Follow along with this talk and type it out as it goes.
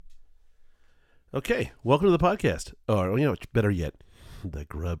Okay, welcome to the podcast, or better yet, the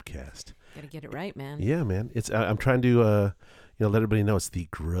Grubcast. Gotta get it right, man. Yeah, man. It's I'm trying to let everybody know it's the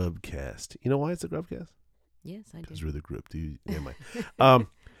Grubcast. You know why it's the Grubcast? Yes, I do. Because we're the Grub, dude. Yeah, my.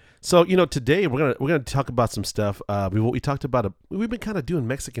 So today we're gonna talk about some stuff. We talked about we've been kind of doing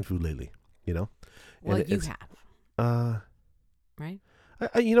Mexican food lately. You know. Well, And you it's, have, right?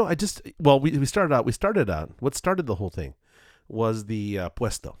 We started out. What started the whole thing was the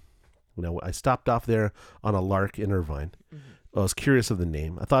puesto. I stopped off there on a lark in Irvine. Mm-hmm. I was curious of the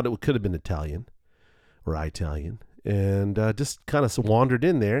name. I thought it could have been Italian or Italian, and just kind of wandered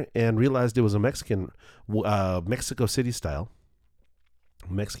in there and realized it was a Mexico City style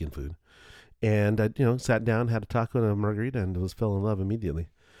Mexican food. And I sat down, had a taco and a margarita, and fell in love immediately.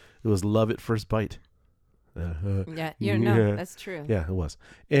 It was love at first bite. That's true. Yeah, it was.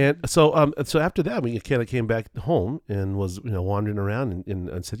 And so after that, we kind of came back home and was wandering around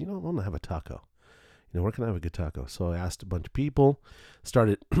and said, I want to have a taco. Where can I have a good taco? So I asked a bunch of people,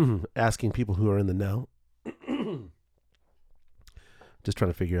 started asking people who are in the know, just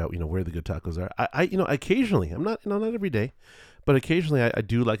trying to figure out where the good tacos are. I occasionally, I'm not not every day, but occasionally I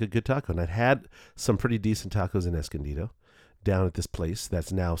do like a good taco, and I've had some pretty decent tacos in Escondido, down at this place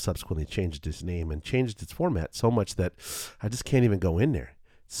that's now subsequently changed its name and changed its format so much that I just can't even go in there.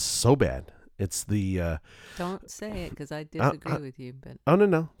 It's so bad. It's the Don't say it because I disagree with you. But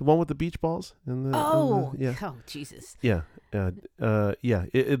no, the one with the beach balls and oh Jesus, yeah,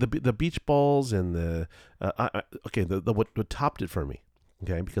 the beach balls and the what topped it for me.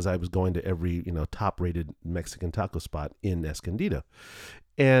 Okay, because I was going to every top rated Mexican taco spot in Escondido,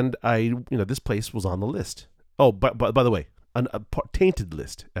 and this place was on the list. Oh, but by the way, a tainted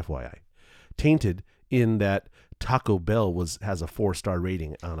list, FYI, tainted in that Taco Bell has a 4-star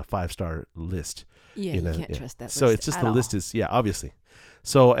rating on a 5-star list. Yeah, you can't trust that. So list it's just at the all. list is obviously.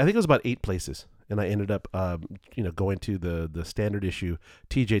 So I think it was about 8 places, and I ended up going to the standard issue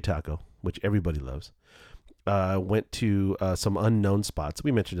TJ Taco, which everybody loves. Went to some unknown spots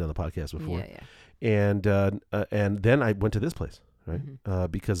we mentioned on the podcast before. And then I went to this place. Right,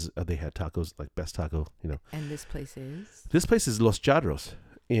 Mm-hmm. Because they had tacos, like best taco, And this place is. This place is Los Charros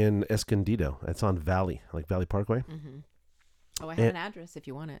in Escondido. It's on Valley Parkway. Mm-hmm. Oh, I have an address if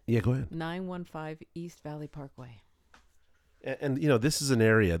you want it. Yeah, go ahead. 915 East Valley Parkway. And this is an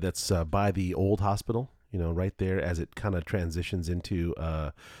area that's by the old hospital. Right there as it kind of transitions into,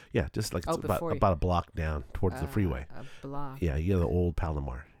 just like it's about a block down towards the freeway. A block. Yeah, you get the old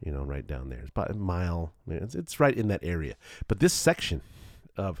Palomar, right down there. It's about a mile. It's right in that area. But this section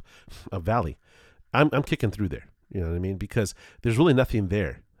of Valley, I'm kicking through there. You know what I mean? Because there's really nothing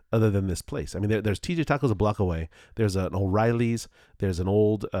there other than this place. I mean, there's TJ Tacos a block away. There's an O'Reilly's. There's an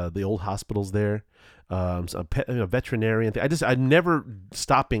the old hospitals there. A veterinarian thing. I'm never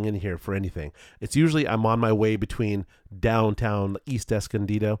stopping in here for anything. It's usually I'm on my way between downtown East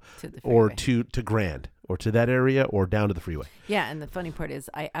Escondido to Grand or to that area or down to the freeway. Yeah, and the funny part is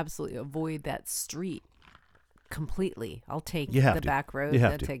I absolutely avoid that street completely. I'll take back roads.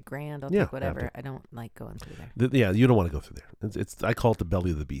 I'll take Grand. I'll take whatever. I don't like going through there. You don't want to go through there. It's I call it the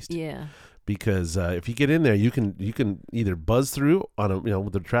belly of the beast. Yeah. Because if you get in there, you can either buzz through on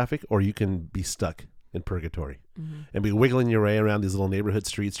with the traffic, or you can be stuck in purgatory and be wiggling your way around these little neighborhood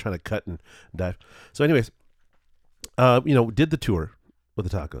streets trying to cut and dive. So anyways, did the tour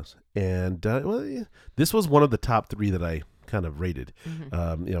with the tacos, and this was one of the top 3 that I kind of rated.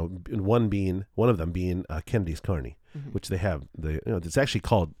 One of them being Kennedy's Carne, which they have it's actually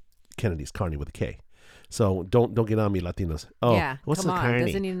called Kennedy's Carne with a K. So don't get on me, Latinos. Oh, yeah, what's come the on. carne?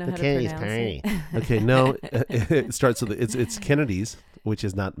 Doesn't even know how to Kennedy's pronounce Carne. it. Okay, no, it starts with it's Kennedy's, which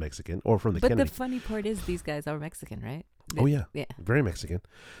is not Mexican, or from the But Kennedy. the funny part is these guys are Mexican, right? Oh yeah, very Mexican.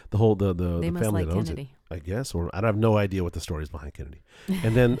 The whole the they must family like that owns Kennedy. it, I guess, or I have no idea what the story is behind Kennedy.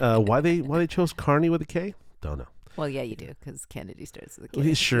 And then why they chose Carney with a K? Don't know. Well, yeah, you do, because Kennedy starts with a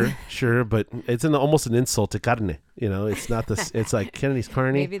K. Sure, but it's almost an insult to carne. It's not this. It's like Kennedy's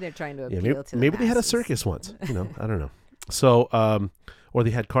Carne. Maybe they're trying to appeal to the maybe they had a masses. circus once. I don't know. So, or they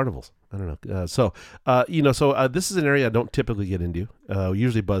had carnivals. I don't know. So this is an area I don't typically get into.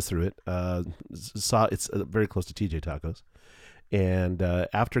 Usually buzz through it. It's very close to TJ Tacos, and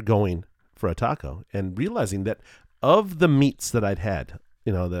after going for a taco and realizing that of the meats that I'd had,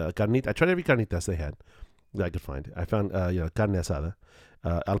 the carnita, I tried every carnitas they had that I could find. I found carne asada,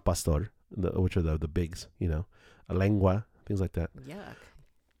 al pastor, which are the bigs, a lengua, things like that. Yuck.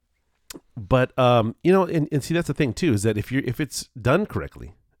 But and see, that's the thing too, is that if it's done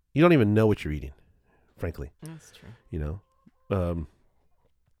correctly, you don't even know what you're eating, frankly. That's true.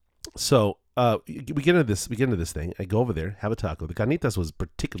 So we get into this thing. I go over there, have a taco. The carnitas was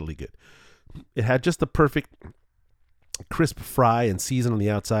particularly good. It had just the perfect crisp fry and season on the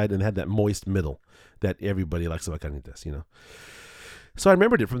outside, and had that moist middle that everybody likes about carnitas, you know. So I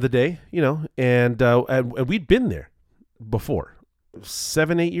remembered it from the day, you know, and we'd been there before.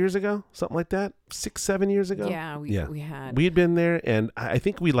 7-8 years ago, something like that. 6-7 years ago. Yeah, we had. We'd been there, and I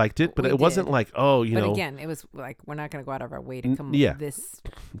think we liked it, but it wasn't like, oh, you know. But again, it was like, we're not going to go out of our way to come this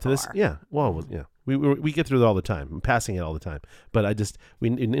far. To this, yeah. Well, yeah. We get through it all the time. I'm passing it all the time, but we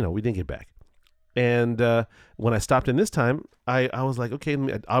didn't get back. And when I stopped in this time, I was like, okay,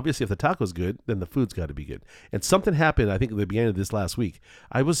 obviously if the taco's good, then the food's got to be good. And something happened, I think at the beginning of this last week.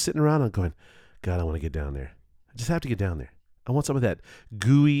 I was sitting around and going, God, I want to get down there. I just have to get down there. I want some of that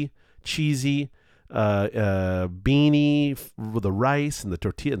gooey, cheesy, beanie with the rice and the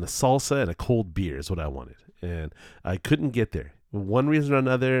tortilla and the salsa and a cold beer is what I wanted. And I couldn't get there. One reason or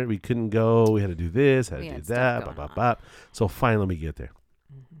another, we couldn't go. We had to do this, had to do that. So finally we get there.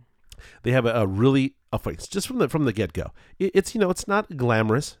 They have a really just from the get go. It's it's not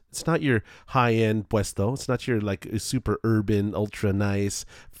glamorous. It's not your high end puesto. It's not your like super urban, ultra nice,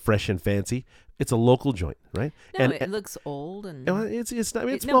 fresh and fancy. It's a local joint, right? No, it looks old and it's not. I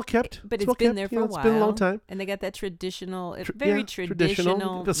mean, it's well kept. But it's been there for a while. It's been a long time. And they got that traditional, very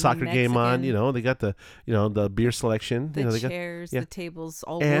traditional. The soccer Mexican, game on. They got the beer selection. The chairs, the tables,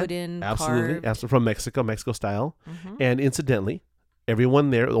 all wooden, absolutely from Mexico style. Mm-hmm. And incidentally, everyone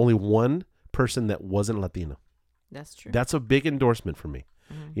there, only one person that wasn't Latino. That's true. That's a big endorsement for me.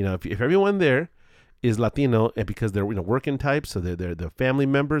 Mm-hmm. If everyone there is Latino, and because they're working types, so they're family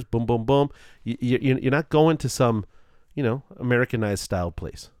members, boom, boom, boom. You're not going to some Americanized style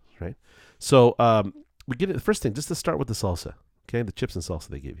place, right? So we get it. The first thing, just to start with the salsa, okay, the chips and salsa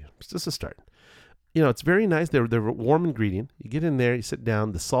they give you, just to start. It's very nice. They're warm ingredient. You get in there, you sit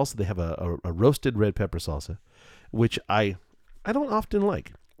down. The salsa, they have a roasted red pepper salsa, which I don't often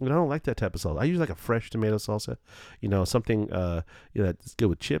like. I don't like that type of salsa. I use like a fresh tomato salsa, something that's good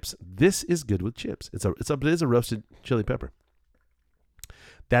with chips. This is good with chips. It is a roasted chili pepper.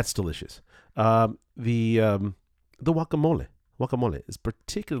 That's delicious. The guacamole is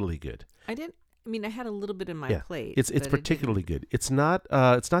particularly good. I had a little bit in my plate. It's particularly good. It's not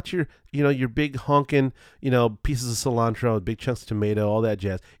your your big honking pieces of cilantro, big chunks of tomato, all that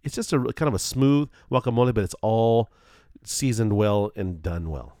jazz. It's just a kind of a smooth guacamole, but it's all seasoned well and done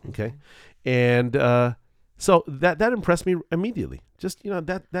well. Okay. And so that impressed me immediately. Just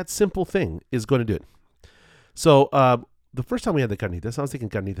that simple thing is going to do it. So the first time we had the carnitas, I was thinking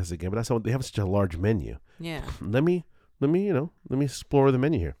carnitas again, but I saw they have such a large menu. Yeah. Let me explore the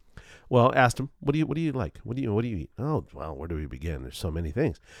menu here. Well, asked him, what do you like? What do you eat? Oh, well, where do we begin? There's so many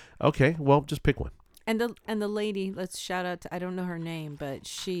things. Okay, well, just pick one. And the lady, let's shout out to, I don't know her name, but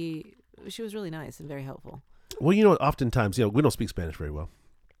she was really nice and very helpful. Well, oftentimes, we don't speak Spanish very well.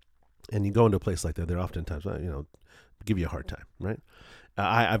 And you go into a place like that, they're oftentimes, give you a hard time, right?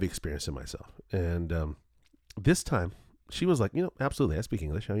 I've experienced it myself. And this time, she was like, absolutely, I speak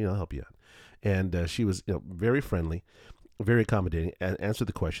English. I'll help you out. And she was, very friendly, very accommodating, and answered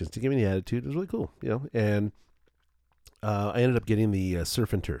the questions to give me the attitude. It was really cool, And I ended up getting the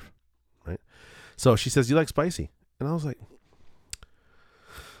surf and turf, right? So she says, "You like spicy?" And I was like,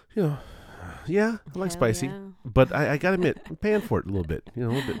 yeah, I like spicy, but I gotta admit, I'm paying for it a little bit,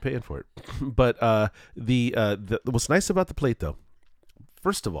 paying for it. But what's nice about the plate, though,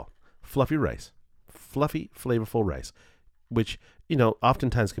 first of all, fluffy, flavorful rice, which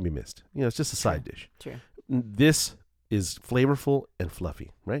oftentimes can be missed. It's just a side dish. True. This is flavorful and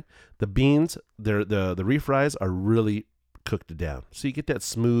fluffy, right? The beans, the refries are really cooked down, so you get that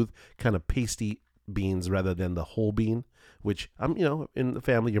smooth kind of pasty beans rather than the whole bean, which I'm in the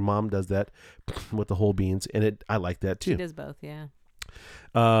family, your mom does that with the whole beans, and I like that too. She does both, yeah.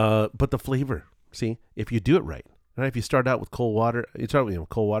 But the flavor, see, if you do it right, if you start out with cold water, you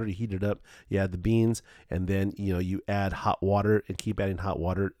heat it up, you add the beans, and then you add hot water and keep adding hot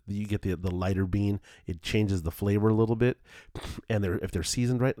water. You get the lighter bean. It changes the flavor a little bit, and if they're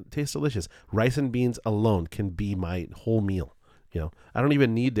seasoned right, it tastes delicious. Rice and beans alone can be my whole meal. I don't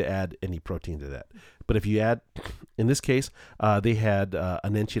even need to add any protein to that. But if you add, in this case, they had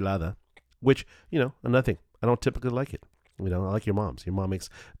an enchilada, which, another thing, I don't typically like it. I like your mom's. Your mom makes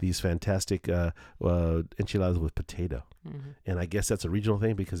these fantastic enchiladas with potato. Mm-hmm. And I guess that's a regional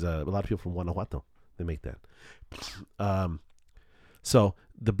thing because a lot of people from Guanajuato, they make that. So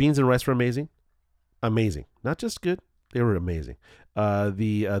the beans and rice were amazing. Amazing. Not just good, they were amazing.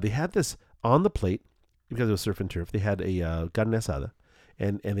 They had this on the plate because it was surf and turf. They had a carne asada,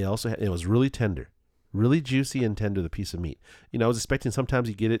 and they also had, it was really tender. Really juicy and tender, the piece of meat. I was expecting sometimes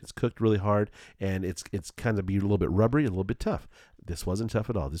you get it, it's cooked really hard, and it's kind of be a little bit rubbery, a little bit tough. This wasn't tough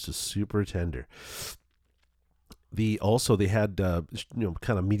at all. This was super tender. They had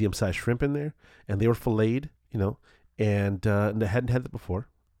kind of medium-sized shrimp in there, and they were filleted, and I hadn't had that before.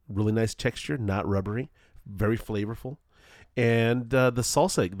 Really nice texture, not rubbery, very flavorful. And the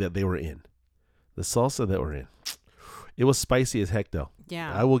salsa that they were in, it was spicy as heck, though.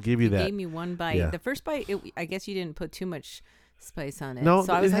 Yeah, I will give you that. Gave me one bite. Yeah. The first bite, I guess you didn't put too much spice on it. No,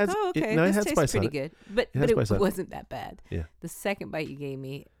 so I was like, okay, this tastes pretty good. But it wasn't that bad. Yeah. The second bite you gave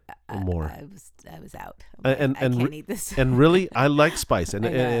me, more. I was out. I can't eat this. And really, I like spice, and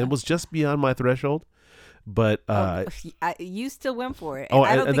it was just beyond my threshold. But you still went for it. And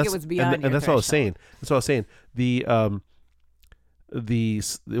I don't think it was beyond your and that's threshold. what I was saying. That's what I was saying.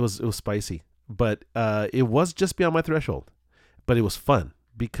 It was spicy, but it was just beyond my threshold. But it was fun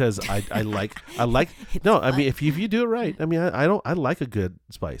because I like if you do it right, I mean I like a good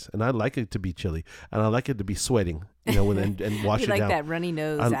spice, and I like it to be chili, and I like it to be sweating, and wash it down. You like that runny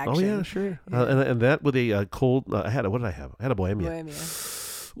nose action. Oh yeah, sure. Yeah. And that with a cold. What did I have? I had a Bohemia.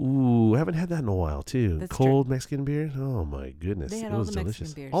 Ooh, I haven't had that in a while too. That's cold true. Mexican beer. Oh my goodness, it was the delicious.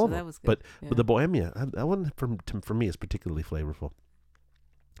 Mexican beers, all so of them. That was good. But the Bohemia, that one for me is particularly flavorful.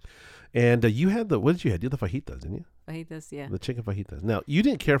 And you had what did you have? You had the fajitas, didn't you? Fajitas, yeah. The chicken fajitas. Now you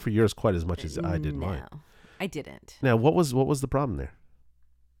didn't care for yours quite as much as I did mine. No, I didn't. Now what was the problem there?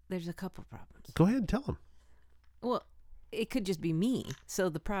 There's a couple problems. Go ahead and tell them. Well, it could just be me. So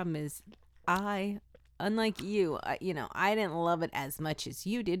the problem is, unlike you, I didn't love it as much as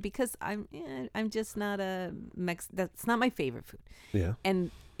you did because I'm just not that's not my favorite food. Yeah.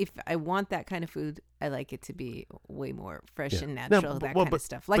 And if I want that kind of food, I like it to be way more fresh and natural, kind of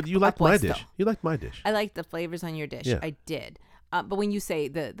stuff. But you liked my dish. You liked my dish. I liked the flavors on your dish. Yeah. I did. But when you say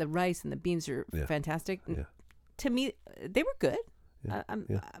the rice and the beans are fantastic, to me, they were good.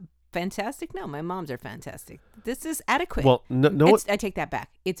 Fantastic? No, my mom's are fantastic. This is adequate. Well, I take that back.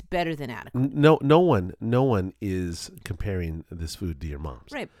 It's better than adequate. No one is comparing this food to your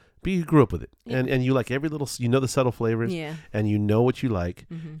mom's. Right. But you grew up with it, and you like every little, the subtle flavors, and you know what you like.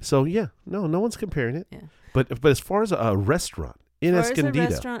 Mm-hmm. So no one's comparing it. Yeah. But as far as a restaurant in Escondido,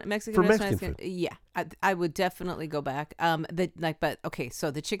 Mexican restaurant, I would definitely go back. But okay, so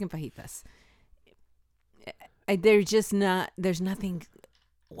the chicken fajitas, there's nothing.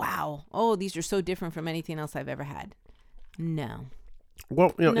 Wow. Oh, these are so different from anything else I've ever had. No. Well,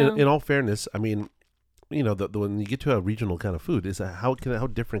 in all fairness, I mean, when you get to a regional kind of food, is how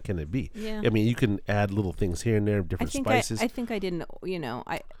different can it be? Yeah. I mean, you can add little things here and there, different spices. I think I didn't.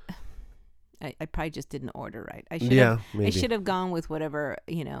 I probably just didn't order right. I should have gone with whatever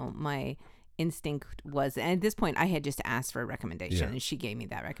my instinct was. And at this point, I had just asked for a recommendation, and she gave me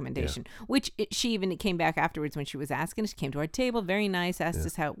that recommendation. Which she even came back afterwards when she was asking. She came to our table, very nice, asked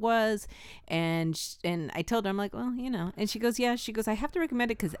us how it was, and I told her, I'm like, well, and she goes, I have to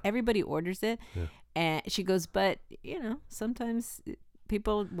recommend it because everybody orders it, and she goes, but sometimes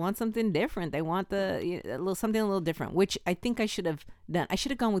people want something different. They want something a little different, which I think I should have done. I should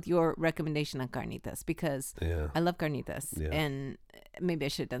have gone with your recommendation on carnitas because I love carnitas, and maybe I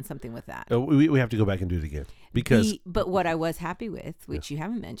should have done something with that. We have to go back and do it again because. But what I was happy with, which you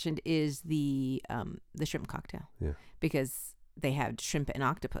haven't mentioned, is the shrimp cocktail. Yeah. Because they had shrimp and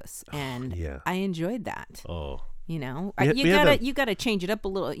octopus, and I enjoyed that. Oh. You gotta change it up a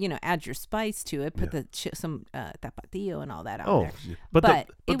little. Add your spice to it. Put some tapatio and all that on there. But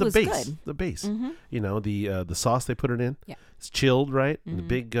it was base, good. The base. Mm-hmm. The sauce they put it in. Yeah. It's chilled, right? Mm-hmm. The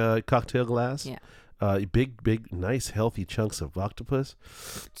big cocktail glass. Yeah. Big, nice, healthy chunks of octopus.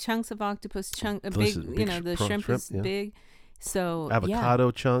 The shrimp is big. So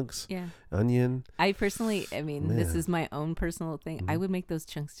avocado chunks, onion. I personally, this is my own personal thing. Mm-hmm. I would make those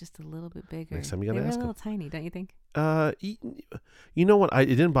chunks just a little bit bigger. Next time you gotta ask them. They're a little tiny, don't you think? You know what? It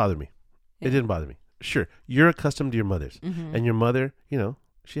didn't bother me. Yeah. It didn't bother me. Sure, you're accustomed to your mother's, and your mother,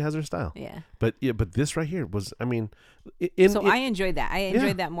 she has her style. Yeah. But this right here was, I enjoyed that. I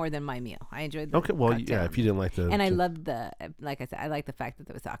enjoyed that more than my meal. I enjoyed the cocktail. If you didn't like the... And I loved like I said, I like the fact that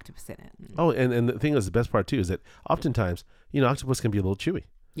there was octopus in it. Oh, and the thing is, the best part too is that oftentimes, octopus can be a little chewy.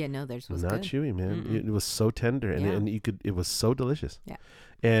 Yeah, no, theirs was not good. chewy, man. It was so tender, and it was so delicious. Yeah.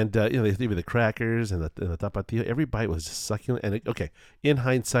 And they gave you the crackers and the tapatio. Every bite was just succulent. And in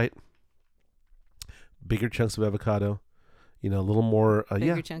hindsight, bigger chunks of avocado. A little more.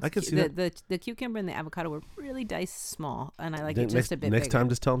 Chunks. I can see that. The cucumber and the avocado were really diced small, and I like it just a bit next bigger. time,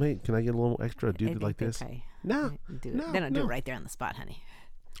 just tell me, can I get a little extra? Do it like this? No, they don't do it right there on the spot, honey.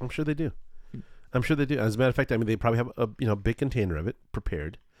 I'm sure they do. I'm sure they do. As a matter of fact, they probably have a big container of it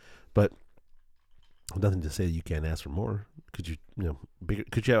prepared, but nothing to say you can't ask for more. Could you bigger?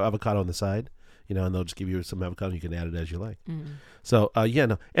 Could you have avocado on the side? and they'll just give you some avocado. You can add it as you like. So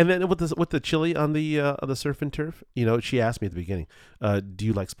no. And then with the chili on the surf and turf, she asked me at the beginning, do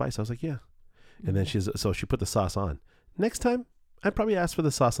you like spice? I was like, yeah. And then she put the sauce on. Next time, I'd probably ask for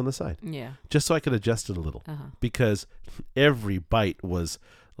the sauce on the side. Yeah. Just so I could adjust it a little, because every bite was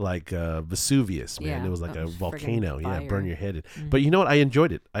like Vesuvius, man. Yeah, it was like a volcano. Fire. Yeah, burn your head. But you know what? I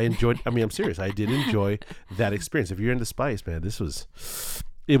enjoyed it. I mean, I'm serious. I did enjoy that experience. If you're into spice, man,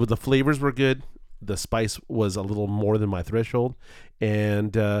 the flavors were good. The spice was a little more than my threshold,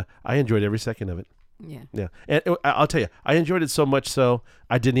 and I enjoyed every second of it. Yeah. Yeah. And I'll tell you, I enjoyed it so much so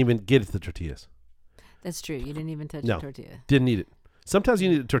I didn't even get the tortillas. That's true. You didn't even touch the tortilla. Didn't need it. Sometimes you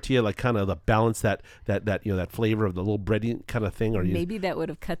need a tortilla, like kind of to balance that that flavor of the little bready kind of thing. Or maybe that would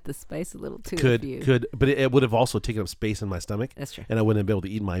have cut the spice a little too. Could, but it would have also taken up space in my stomach. That's true. And I wouldn't have been able to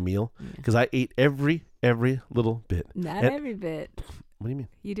eat my meal because I ate every little bit. Not every bit. What do you mean?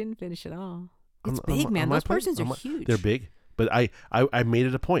 You didn't finish it all. It's big, man. Those portions are huge. They're big, but I made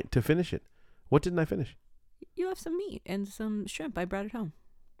it a point to finish it. What didn't I finish? You have some meat and some shrimp. I brought it home.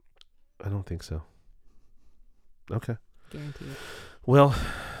 I don't think so. Okay. Guarantee it. Well,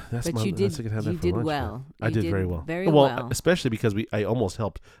 that's but my. You did. I could have you that for did lunch, well. I did very well. Very well. Especially because I almost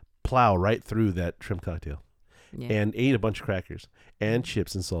helped plow right through that shrimp cocktail, and ate a bunch of crackers and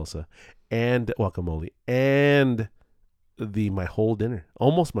chips and salsa, and guacamole and my whole dinner,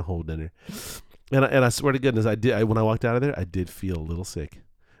 almost my whole dinner, and I swear to goodness, when I walked out of there, I did feel a little sick.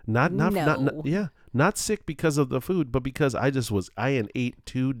 Not sick because of the food, but because I ate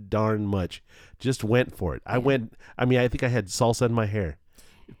too darn much. Just went for it. I think I had salsa in my hair.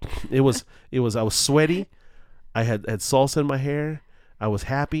 I was sweaty. I had salsa in my hair. I was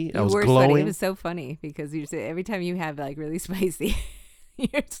happy. I was glowing. Sweaty. It was so funny because every time you have like really spicy,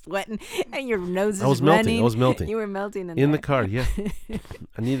 you're sweating and your nose is running. I was melting. You were melting in the car. Yeah.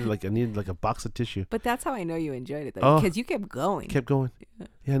 I needed like a box of tissue. But that's how I know you enjoyed it though, because you kept going.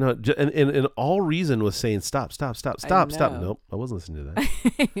 Yeah, no, and all reason was saying stop. Nope, I wasn't listening to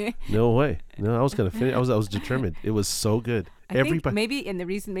that. No way. No, I was gonna finish. I was determined. It was so good. Everybody. Maybe, and the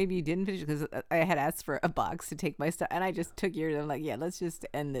reason maybe you didn't finish because I had asked for a box to take my stuff, and I just took yours. I'm like, yeah, let's just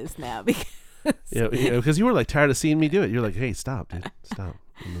end this now because. Yeah, because you were like tired of seeing me do it. You're like, hey, stop, dude, stop.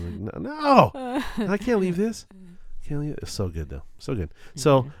 Like, no, I can't leave this. It's so good though, so good.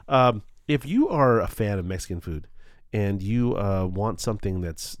 So, if you are a fan of Mexican food and you want something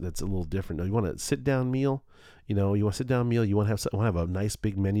that's a little different, you want a sit down meal. You want a sit down meal. You want to have a nice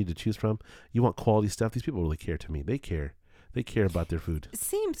big menu to choose from. You want quality stuff. These people really care to me. They care. They care about their food.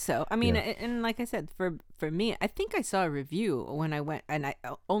 Seems so. I mean, and like I said, for me, I think I saw a review when I went, and I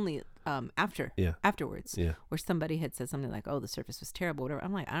only afterwards, where somebody had said something like, "Oh, the service was terrible." Whatever.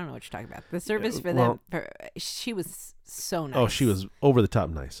 I'm like, I don't know what you're talking about. The service for them, she was so nice. Oh, she was over the top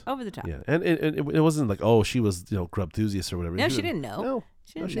nice. Over the top. Yeah, and it wasn't like, oh, she was grub enthusiast or whatever. No, she didn't know. No.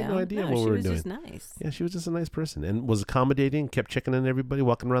 She had no idea what we were doing. She was just nice. Yeah, she was just a nice person and was accommodating, kept checking on everybody,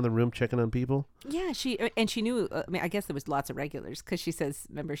 walking around the room, checking on people. Yeah, she knew, I guess there was lots of regulars because she says,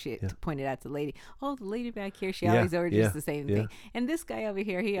 remember she pointed out to the lady, oh, the lady back here, she always orders the same thing. And this guy over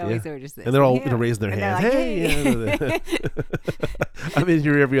here, he always orders this. And they're all raising their hands. Like, hey! I'm in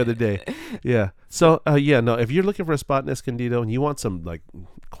here every other day. Yeah. So, if you're looking for a spot in Escondido and you want some like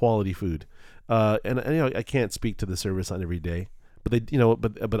quality food, and I can't speak to the service on every day. But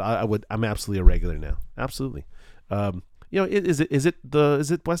I'm absolutely a regular now. Absolutely. Is it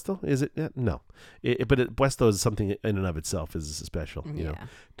Puesto? Is it? No. But Puesto is something in and of itself is special, you know.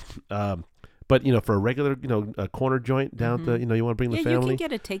 But for a regular, a corner joint down at the, you want to bring the family. You can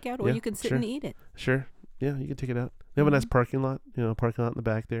get a takeout or you can sit and eat it. Sure. Yeah, you can take it out. They have a nice parking lot, in the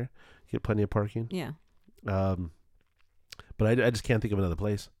back there. You get plenty of parking. Yeah. But I just can't think of another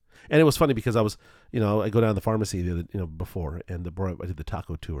place. And it was funny because I was, I go down to the pharmacy before, and I did the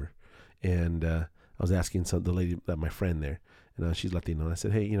taco tour, and I was asking the lady, my friend there, and she's Latino, and I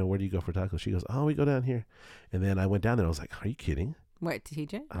said, hey, where do you go for tacos? She goes, oh, we go down here, and then I went down there, and I was like, are you kidding? What,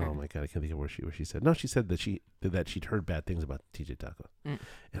 TJ? Oh my God, I can't think of where she said. No, she said that she'd heard bad things about TJ Tacos, and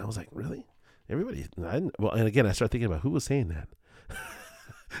I was like, really? Everybody? And again, I started thinking about who was saying that.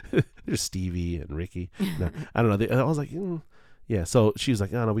 There's Stevie and Ricky. No, I don't know. I was like, Yeah, so she was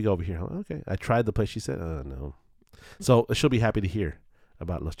like, oh, no, we go over here. Okay. I tried the place. She said, oh, no. So she'll be happy to hear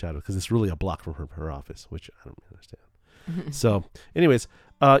about Los Chatos because it's really a block from her office, which I don't understand. So anyways,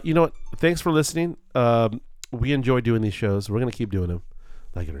 you know what? Thanks for listening. We enjoy doing these shows. We're going to keep doing them,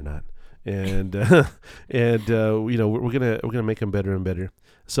 like it or not. And, we're going to make them better and better.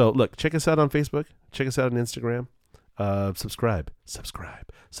 So look, check us out on Facebook. Check us out on Instagram. Subscribe.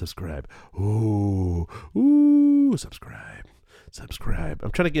 Ooh, subscribe. subscribe.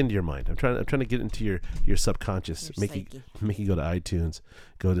 I'm trying to get into your mind. I'm trying to get into your subconscious. Make you go to iTunes,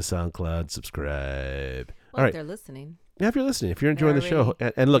 go to SoundCloud, subscribe. Well, all right. If they're listening. Yeah, if you're listening, if you're enjoying the show,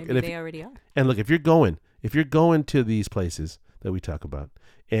 and look, and they already are. And look, if you're going to these places that we talk about,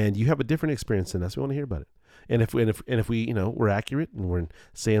 and you have a different experience than us, we want to hear about it. And if we we're accurate and we're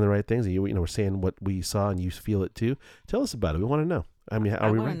saying the right things, and we're saying what we saw and you feel it too, tell us about it. We want to know. I mean, I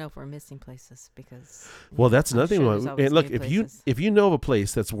want to know if we're missing places because. Well, that's another thing. And look, if you know of a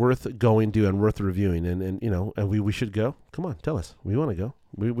place that's worth going to and worth reviewing, and we should go, come on, tell us. We want to go.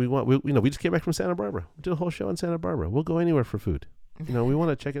 We just came back from Santa Barbara. We did a whole show in Santa Barbara. We'll go anywhere for food. We want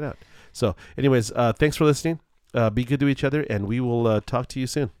to check it out. So, anyways, thanks for listening. Be good to each other, and we will talk to you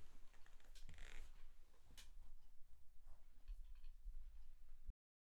soon.